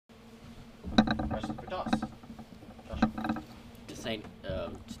Tosaint,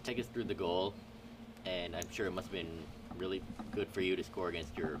 just take us through the goal, and I'm sure it must have been really good for you to score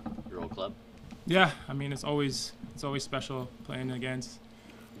against your old club. Yeah, I mean it's always special playing against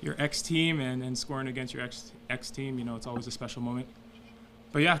your ex team and scoring against your ex team. You know, it's always a special moment.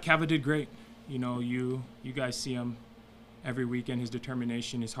 But yeah, Cava did great. You know, you guys see him every weekend. His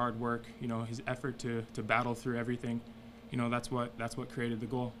determination, his hard work. You know, his effort to battle through everything. You know, that's what created the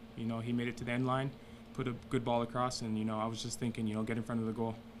goal. You know, he made it to the end line, put a good ball across, and you know, I was just thinking, you know, get in front of the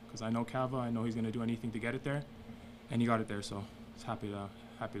goal because I know Cava. I know he's going to do anything to get it there, and he got it there. So I was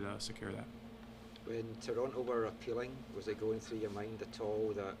happy to secure that. When Toronto were appealing, was it going through your mind at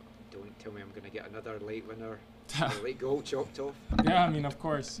all that don't tell me I'm going to get another late winner, a late goal chopped off? Yeah, I mean, of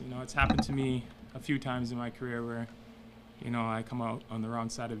course, you know, it's happened to me a few times in my career where, you know, I come out on the wrong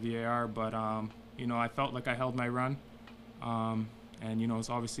side of VAR, but you know, I felt like I held my run, and you know,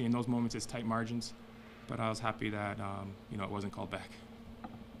 it's obviously in those moments it's tight margins, but I was happy that you know, it wasn't called back.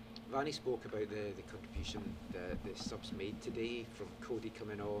 Vanny spoke about the contribution that the subs made today, from Cody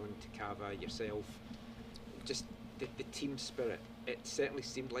coming on to Cava, yourself, just the team spirit. It certainly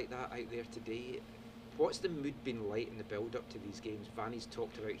seemed like that out there today. What's the mood been like in the build-up to these games? Vanny's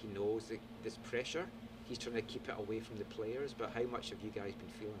talked about he knows that there's pressure. He's trying to keep it away from the players, but how much have you guys been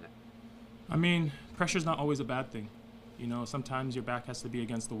feeling it? I mean, pressure's not always a bad thing. You know, sometimes your back has to be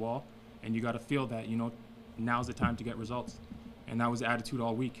against the wall, and you got to feel that, you know, now's the time to get results. And that was the attitude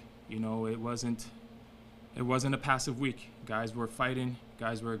all week. You know, it wasn't a passive week. Guys were fighting,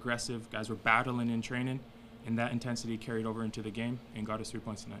 guys were aggressive, guys were battling in training, and that intensity carried over into the game and got us 3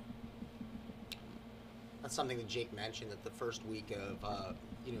 points tonight. That's something that Jake mentioned, that the first week of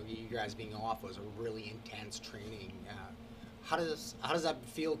you know, you guys being off was a really intense training. How does that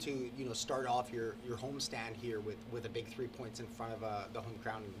feel to, you know, start off your homestand here with a big 3 points in front of the home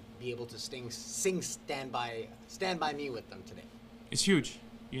crowd and be able to sing Stand By Me with them today? It's huge.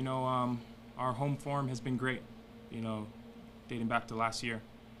 You know, our home form has been great, you know, dating back to last year.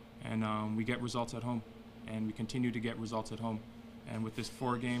 And we get results at home, and we continue to get results at home. And with this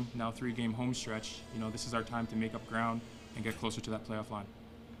 4-game, now 3-game home stretch, you know, this is our time to make up ground and get closer to that playoff line.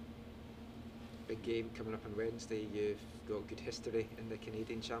 Big game coming up on Wednesday. You've got good history in the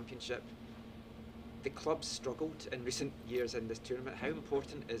Canadian Championship. The club's struggled in recent years in this tournament. How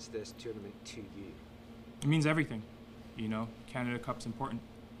important is this tournament to you? It means everything. You know, Canada Cup's important.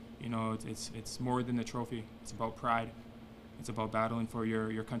 You know, it's more than the trophy. It's about pride. It's about battling for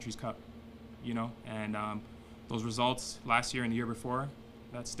your country's cup. You know, and those results last year and the year before,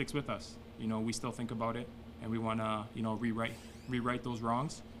 that sticks with us. You know, we still think about it, and we want to, you know, rewrite those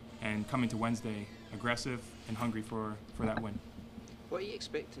wrongs, and come into Wednesday aggressive and hungry for that win. What are you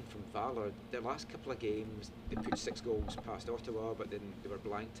expecting from Valor? The last couple of games, they put 6 goals past Ottawa, but then they were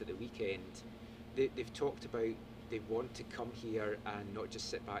blanked at the weekend. They've talked about they want to come here and not just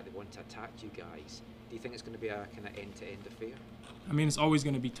sit back, they want to attack you guys. Do you think it's going to be a kind of end-to-end affair? I mean, it's always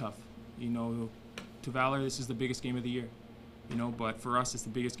going to be tough. You know, to Valor, this is the biggest game of the year. You know, but for us, it's the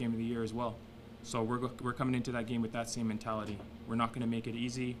biggest game of the year as well. So we're coming into that game with that same mentality. We're not going to make it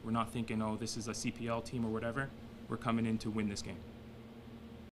easy. We're not thinking, oh, this is a CPL team or whatever. We're coming in to win this game.